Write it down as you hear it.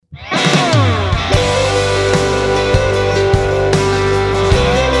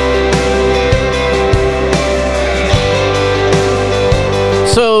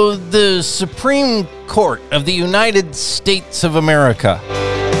The Supreme Court of the United States of America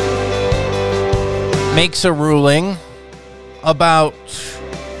makes a ruling about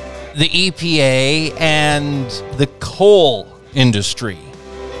the EPA and the coal industry.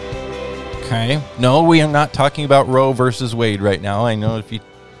 Okay. No, we are not talking about Roe versus Wade right now. I know if you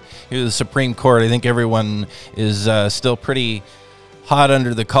hear the Supreme Court, I think everyone is still pretty hot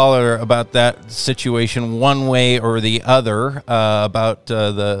under the collar about that situation one way or the other, about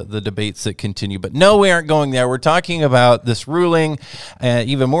the debates that continue. But no, we aren't going there. We're talking about this ruling,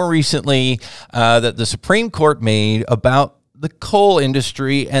 even more recently, that the Supreme Court made about the coal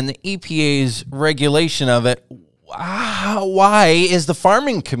industry and the EPA's regulation of it. Why is the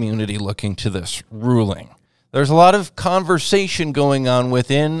farming community looking to this ruling? There's a lot of conversation going on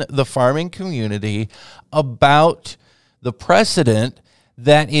within the farming community about the precedent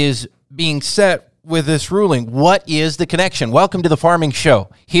that is being set with this ruling. What is the connection? Welcome to the Farming Show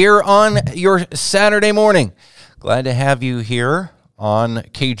here on your Saturday morning. Glad to have you here on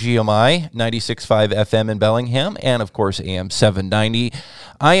KGMI 96.5 FM in Bellingham and, of course, AM 790.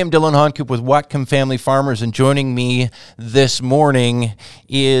 I am Dylan Honcoop with Whatcom Family Farmers, and joining me this morning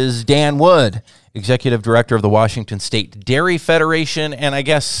is Dan Wood, Executive Director of the Washington State Dairy Federation. And I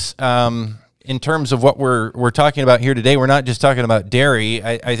guess in terms of what we're talking about here today, we're not just talking about dairy.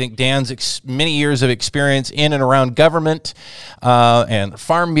 I think Dan's many years of experience in and around government and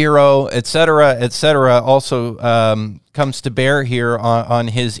Farm Bureau, et cetera, also comes to bear here on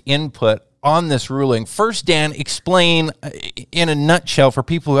his input on this ruling. First, Dan, explain in a nutshell for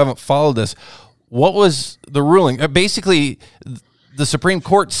people who haven't followed this, what was the ruling? Basically, the Supreme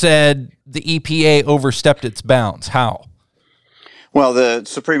Court said the EPA overstepped its bounds. How? Well, the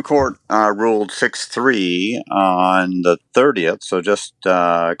Supreme Court ruled 6-3 on the 30th, so just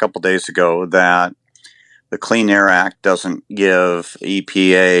a couple days ago, that the Clean Air Act doesn't give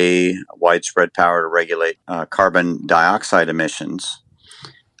EPA widespread power to regulate carbon dioxide emissions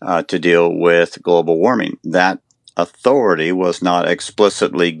to deal with global warming. That authority was not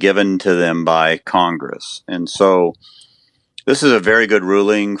explicitly given to them by Congress. And so this is a very good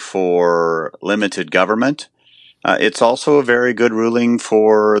ruling for limited government. It's also a very good ruling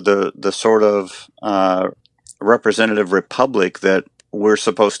for the sort of representative republic that we're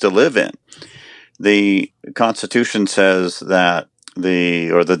supposed to live in. The Constitution says that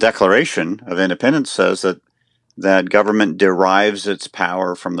the Declaration of Independence says that government derives its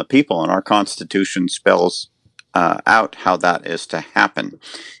power from the people, and our Constitution spells out how that is to happen.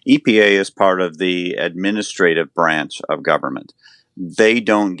 EPA is part of the administrative branch of government. They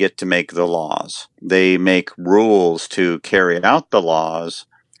don't get to make the laws. They make rules to carry out the laws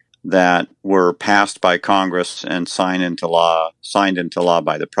that were passed by Congress and signed into law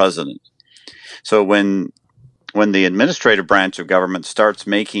by the president. So when the administrative branch of government starts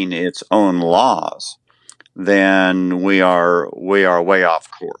making its own laws, then we are way off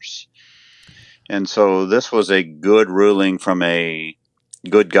course. And so this was a good ruling from a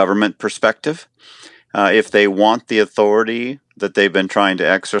good government perspective. If they want the authority that they've been trying to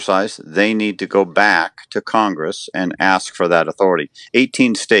exercise, they need to go back to Congress and ask for that authority.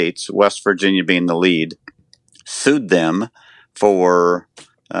 18 states, West Virginia being the lead, sued them for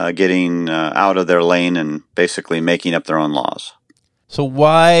getting out of their lane and basically making up their own laws. So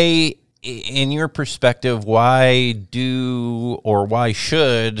why, in your perspective, why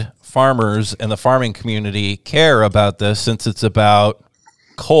should farmers and the farming community care about this, since it's about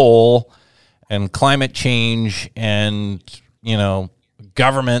coal and climate change and,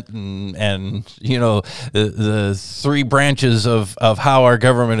 government and the three branches of how our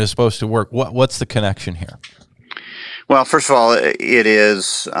government is supposed to work? What's the connection here? Well, first of all, it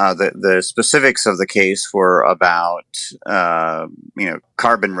is the specifics of the case were about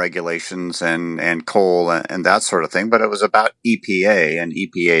carbon regulations and coal and that sort of thing, but it was about EPA and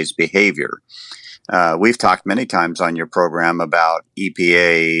EPA's behavior. We've talked many times on your program about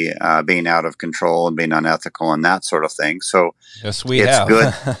EPA being out of control and being unethical and that sort of thing. So yes, we have.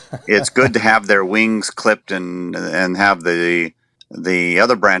 Good. It's good to have their wings clipped and have the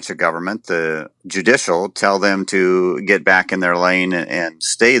other branch of government, the judicial, tell them to get back in their lane and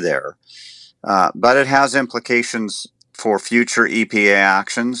stay there. But it has implications for future EPA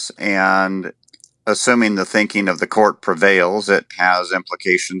actions, and assuming the thinking of the court prevails, it has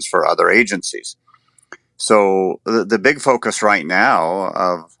implications for other agencies. So the big focus right now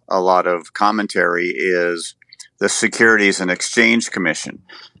of a lot of commentary is the Securities and Exchange Commission.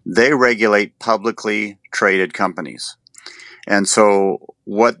 They regulate publicly traded companies. And so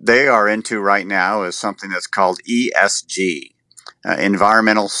what they are into right now is something that's called ESG,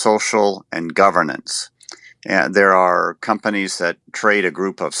 environmental, social, and governance. And there are companies that trade a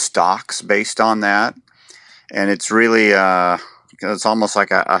group of stocks based on that. And it's really, it's almost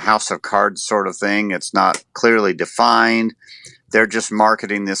like a house of cards sort of thing. It's not clearly defined. They're just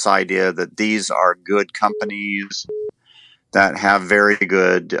marketing this idea that these are good companies that have very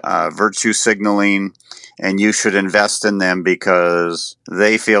good virtue signaling, and you should invest in them because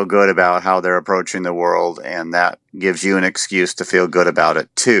they feel good about how they're approaching the world, and that gives you an excuse to feel good about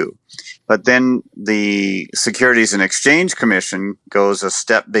it too. But then the Securities and Exchange Commission goes a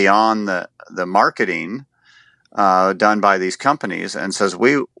step beyond the marketing done by these companies and says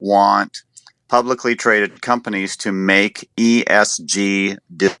we want publicly traded companies to make ESG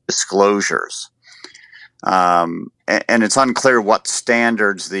disclosures. And it's unclear what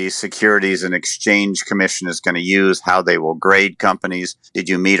standards the Securities and Exchange Commission is going to use, how they will grade companies. Did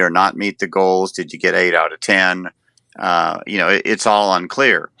you meet or not meet the goals? Did you get 8 out of 10? It's all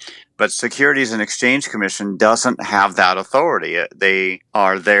unclear. But Securities and Exchange Commission doesn't have that authority. They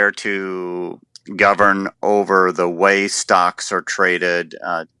are there to govern over the way stocks are traded,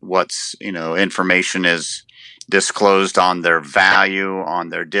 information is disclosed on their value, on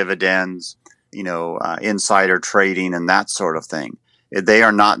their dividends, insider trading and that sort of thing. They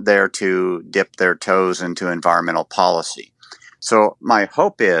are not there to dip their toes into environmental policy. So my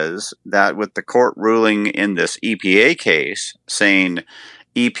hope is that with the court ruling in this EPA case saying,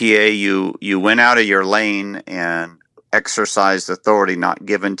 EPA, you went out of your lane and exercised authority not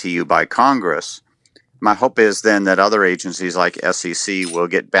given to you by Congress, my hope is then that other agencies like SEC will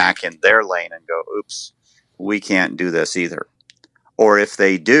get back in their lane and go, oops, we can't do this either. Or if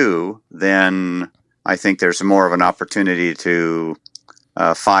they do, then I think there's more of an opportunity to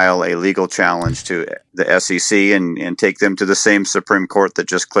file a legal challenge to the SEC and take them to the same Supreme Court that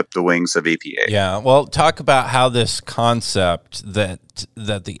just clipped the wings of EPA. Yeah, well, talk about how this concept that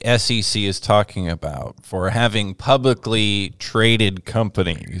the SEC is talking about for having publicly traded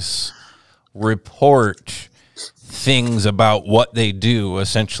companies report things about what they do,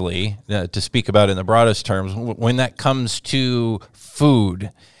 essentially, to speak about in the broadest terms, when that comes to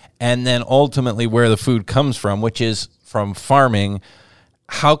food and then ultimately where the food comes from, which is from farming.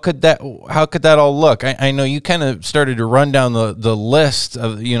 How could that all look? I know you kind of started to run down the list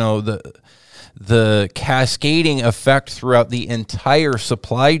of, the cascading effect throughout the entire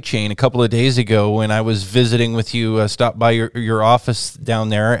supply chain a couple of days ago when I was visiting with you, stopped by your office down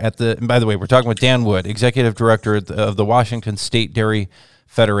there and by the way, we're talking with Dan Wood, Executive Director of the Washington State Dairy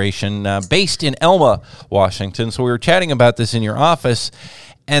Federation, based in Elma, Washington. So we were chatting about this in your office,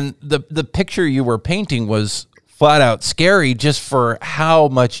 and the picture you were painting was flat out scary just for how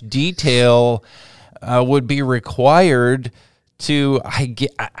much detail would be required to,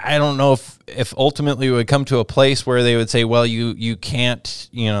 I don't know if ultimately it would come to a place where they would say, well, you can't,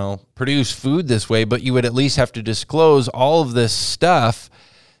 produce food this way, but you would at least have to disclose all of this stuff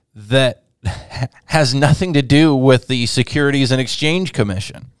that has nothing to do with the Securities and Exchange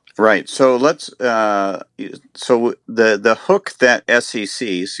Commission. Right. So let's. So the hook that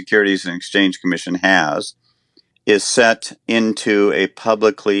SEC, Securities and Exchange Commission, has is set into a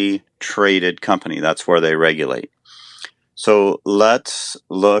publicly traded company. That's where they regulate. So let's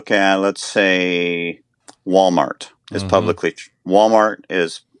look at, let's say, Walmart is Walmart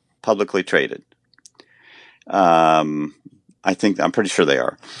is publicly traded. I'm pretty sure they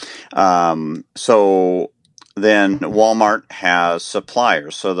are. So then Walmart has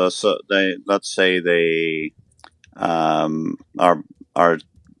suppliers. So let's say they are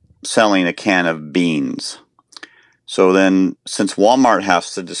selling a can of beans. So then, since Walmart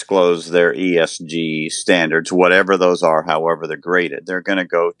has to disclose their ESG standards, whatever those are, however they're graded, they're going to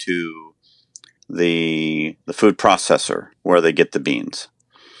go to the food processor where they get the beans.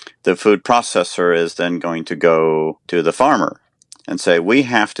 The food processor is then going to go to the farmer and say, we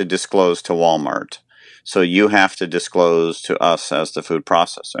have to disclose to Walmart, so you have to disclose to us as the food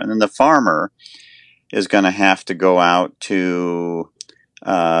processor. And then the farmer is going to have to go out to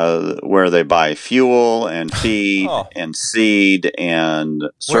where they buy fuel and feed and seed and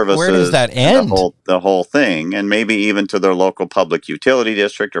services. Where does that end? The whole thing, and maybe even to their local public utility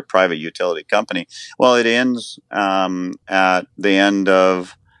district or private utility company. Well, it ends at the end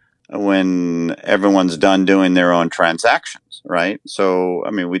of when everyone's done doing their own transactions, right? So,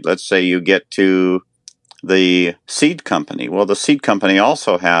 let's say you get to the seed company. Well, the seed company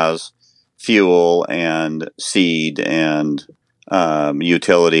also has fuel and seed and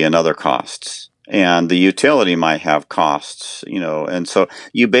utility and other costs. And the utility might have costs, and so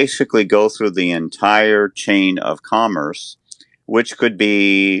you basically go through the entire chain of commerce, which could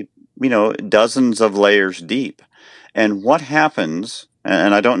be, dozens of layers deep. And what happens,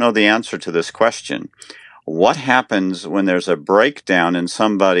 and I don't know the answer to this question, what happens when there's a breakdown in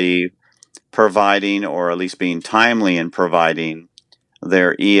somebody providing, or at least being timely in providing,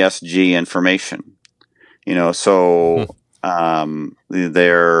 their ESG information. So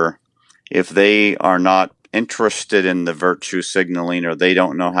if they are not interested in the virtue signaling, or they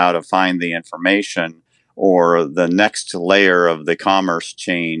don't know how to find the information, or the next layer of the commerce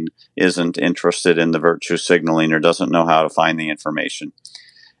chain isn't interested in the virtue signaling or doesn't know how to find the information,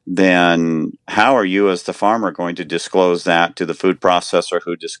 then how are you as the farmer going to disclose that to the food processor,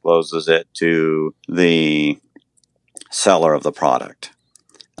 who discloses it to the seller of the product?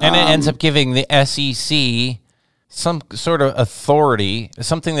 And it ends up giving the SEC some sort of authority,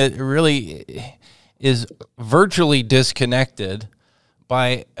 something that really is virtually disconnected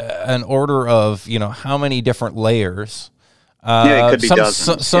by an order of, how many different layers. It could be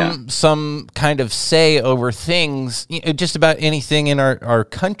dozens. Some kind of say over things, just about anything in our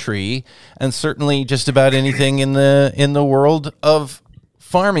country, and certainly just about anything in the world of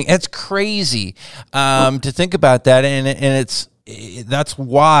farming. It's crazy to think about that, and that's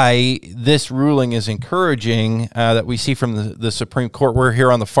why this ruling is encouraging that we see from the Supreme Court. We're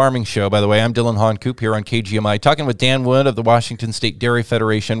here on the Farming Show, by the way. I'm Dylan Honcoop here on KGMI, talking with Dan Wood of the Washington State Dairy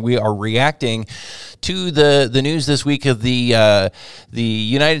Federation. We are reacting to the news this week of the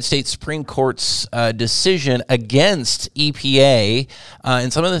United States Supreme Court's decision against EPA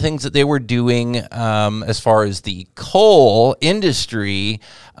and some of the things that they were doing as far as the coal industry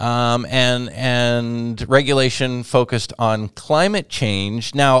and regulation focused on climate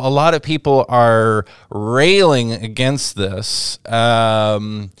change. Now, a lot of people are railing against this,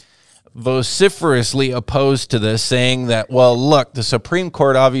 vociferously opposed to this, saying that, well, look, the Supreme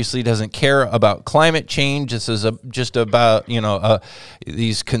Court obviously doesn't care about climate change. This is just about,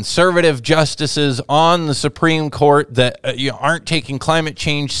 these conservative justices on the Supreme Court that aren't taking climate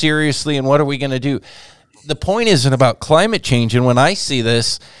change seriously, and what are we going to do? The point isn't about climate change, and when I see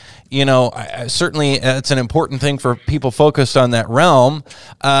this, certainly it's an important thing for people focused on that realm,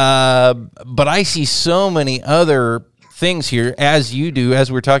 but I see so many other things here, as you do,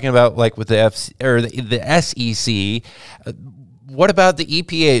 as we're talking about, like with the SEC. What about the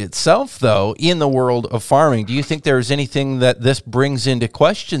EPA itself, though, in the world of farming? Do you think there's anything that this brings into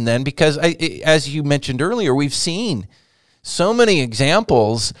question then? Because as you mentioned earlier, we've seen so many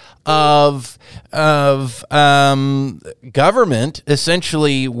examples of government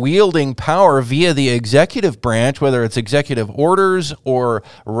essentially wielding power via the executive branch, whether it's executive orders or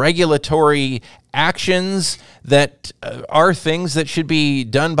regulatory actions that are things that should be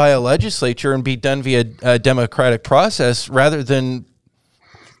done by a legislature and be done via a democratic process rather than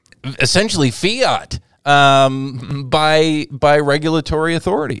essentially fiat by regulatory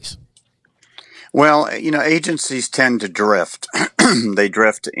authorities. Well, agencies tend to drift. They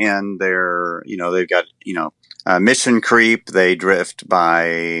drift in their, they've got, mission creep. They drift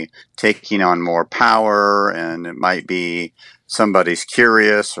by taking on more power, and it might be somebody's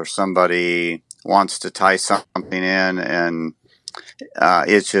curious or somebody wants to tie something in, and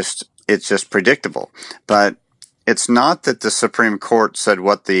it's just predictable. But it's not that the Supreme Court said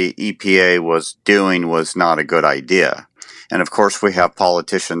what the EPA was doing was not a good idea. And of course, we have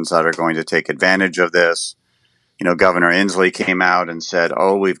politicians that are going to take advantage of this. Governor Inslee came out and said,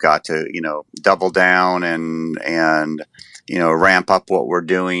 "Oh, we've got to, double down and ramp up what we're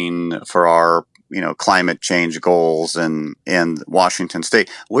doing for our, climate change goals in Washington State."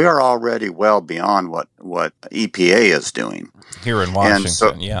 We are already well beyond what EPA is doing here in Washington. And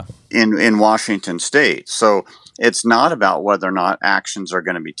so, in Washington State. So it's not about whether or not actions are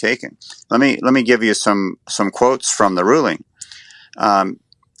going to be taken. Let me give you some quotes from the ruling.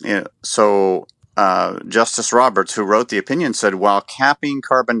 Justice Roberts, who wrote the opinion, said, "While capping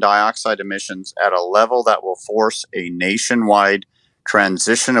carbon dioxide emissions at a level that will force a nationwide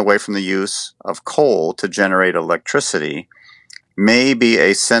transition away from the use of coal to generate electricity may be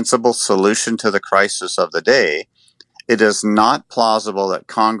a sensible solution to the crisis of the day, it is not plausible that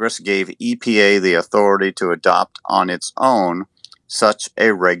Congress gave EPA the authority to adopt on its own such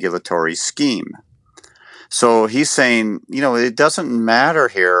a regulatory scheme." So he's saying, it doesn't matter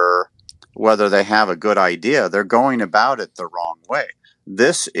here whether they have a good idea. They're going about it the wrong way.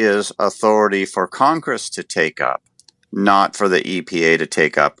 This is authority for Congress to take up, not for the EPA to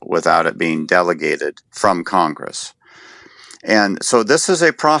take up without it being delegated from Congress. And so this is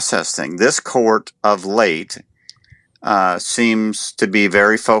a process thing. This court of late seems to be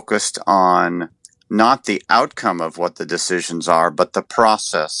very focused on not the outcome of what the decisions are, but the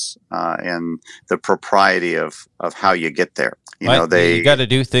process and the propriety of how you get there. You got to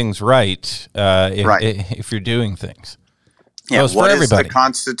do things right if you're doing things. Yeah, Goes for what is the everybody.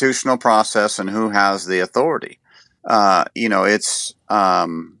 constitutional process and who has the authority? It's.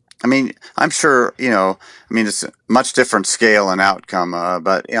 I mean, I'm sure. It's a much different scale and outcome.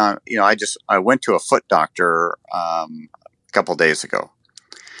 But I went to a foot doctor a couple days ago,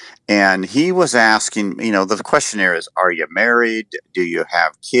 and he was asking. The questionnaire is: Are you married? Do you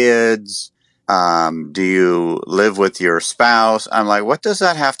have kids? Do you live with your spouse? I'm like, what does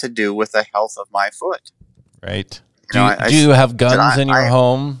that have to do with the health of my foot? Right. Do you have guns in your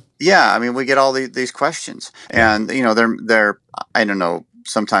home? Yeah, I mean, we get all these questions, and they're I don't know.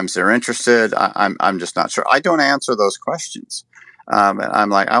 Sometimes they're interested. I'm just not sure. I don't answer those questions. I'm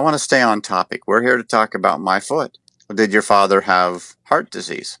like, I want to stay on topic. We're here to talk about my foot. Did your father have heart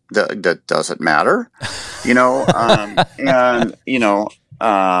disease? Does it matter?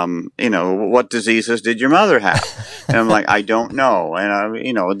 What diseases did your mother have? And I'm like, I don't know.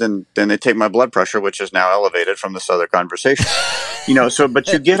 And then they take my blood pressure, which is now elevated from this other conversation.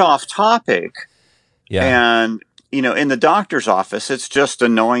 But you get off topic. Yeah. And, in the doctor's office, it's just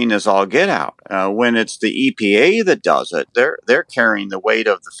annoying as all get out. When it's the EPA that does it, they're carrying the weight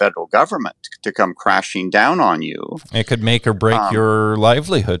of the federal government to come crashing down on you. It could make or break your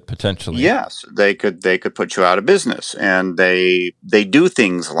livelihood potentially. Yes, they could put you out of business, and they do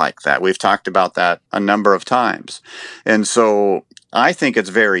things like that. We've talked about that a number of times, and so I think it's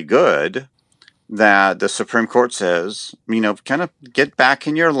very good that the Supreme Court says, kind of get back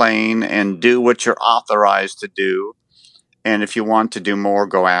in your lane and do what you're authorized to do. And if you want to do more,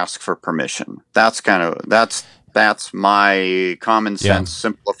 go ask for permission. That's my common sense,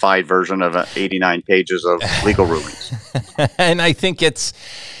 simplified version of 89 pages of legal rulings. And I think it's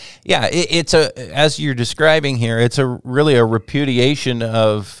as you're describing here, it's really a repudiation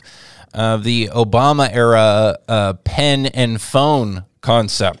of the Obama era pen and phone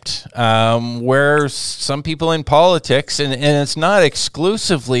concept, where some people in politics, and it's not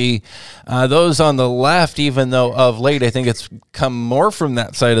exclusively those on the left, even though of late I think it's come more from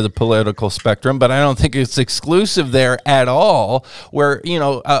that side of the political spectrum, but I don't think it's exclusive there at all, where,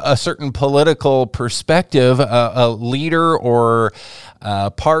 a certain political perspective, a leader or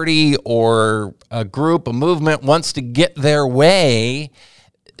a party or a group, a movement wants to get their way.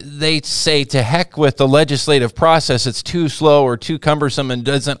 They say, to heck with the legislative process. It's too slow or too cumbersome and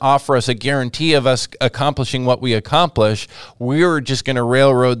doesn't offer us a guarantee of us accomplishing what we accomplish. We're just going to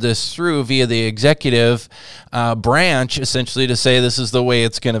railroad this through via the executive branch, essentially, to say this is the way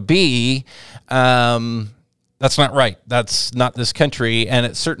it's going to be. That's not right. That's not this country, and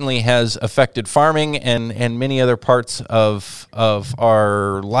it certainly has affected farming and many other parts of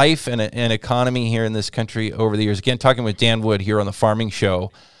our life and economy here in this country over the years. Again, talking with Dan Wood here on the Farming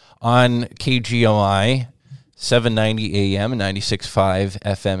Show on KGOI 790 AM and 96.5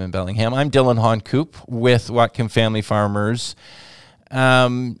 FM in Bellingham. I'm Dylan Honcoop with Whatcom Family Farmers.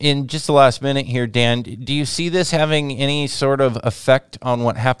 In just the last minute here, Dan, do you see this having any sort of effect on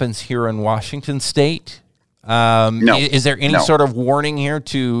what happens here in Washington State? No. Is there any sort of warning here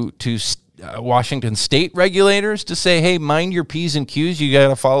to Washington State regulators to say, hey, mind your P's and Q's, you got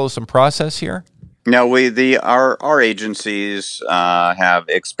to follow some process here? No, our agencies have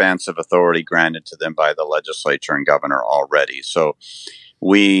expansive authority granted to them by the legislature and governor already. So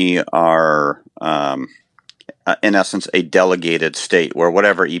we are, in essence, a delegated state where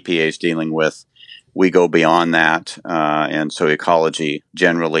whatever EPA is dealing with, we go beyond that. And so ecology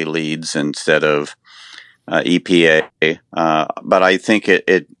generally leads instead of EPA. But I think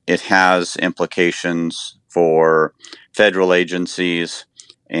it has implications for federal agencies,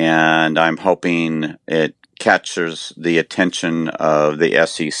 and I'm hoping it catches the attention of the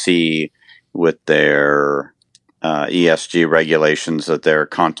SEC with their ESG regulations that they're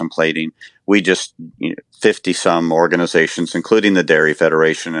contemplating. We just 50-some organizations, including the Dairy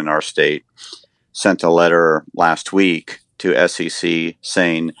Federation in our state, sent a letter last week to SEC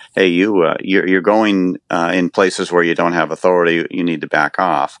saying, hey, you're going in places where you don't have authority, you need to back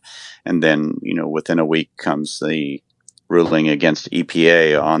off. And then, within a week comes the ruling against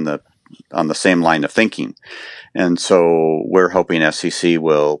EPA on the same line of thinking. And so we're hoping SEC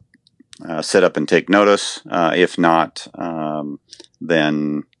will sit up and take notice. If not,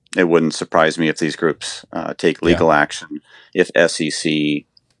 then it wouldn't surprise me if these groups take legal action if SEC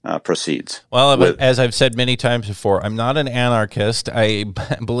proceeds. Well, as I've said many times before, I'm not an anarchist. I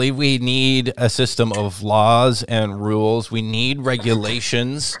believe we need a system of laws and rules. We need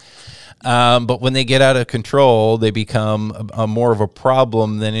regulations. But when they get out of control, they become a more of a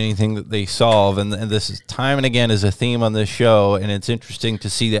problem than anything that they solve. And this is time and again is a theme on this show. And it's interesting to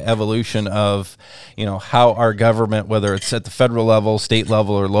see the evolution of, how our government, whether it's at the federal level, state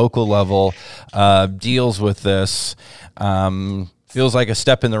level, or local level, deals with this. Feels like a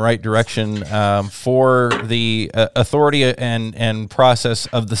step in the right direction for the authority and process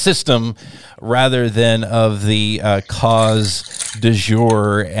of the system rather than of the cause du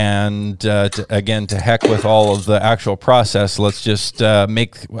jour. And to heck with all of the actual process. Let's just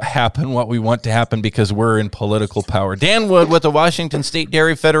make happen what we want to happen because we're in political power. Dan Wood with the Washington State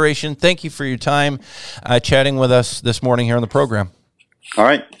Dairy Federation. Thank you for your time chatting with us this morning here on the program. All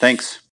right. Thanks.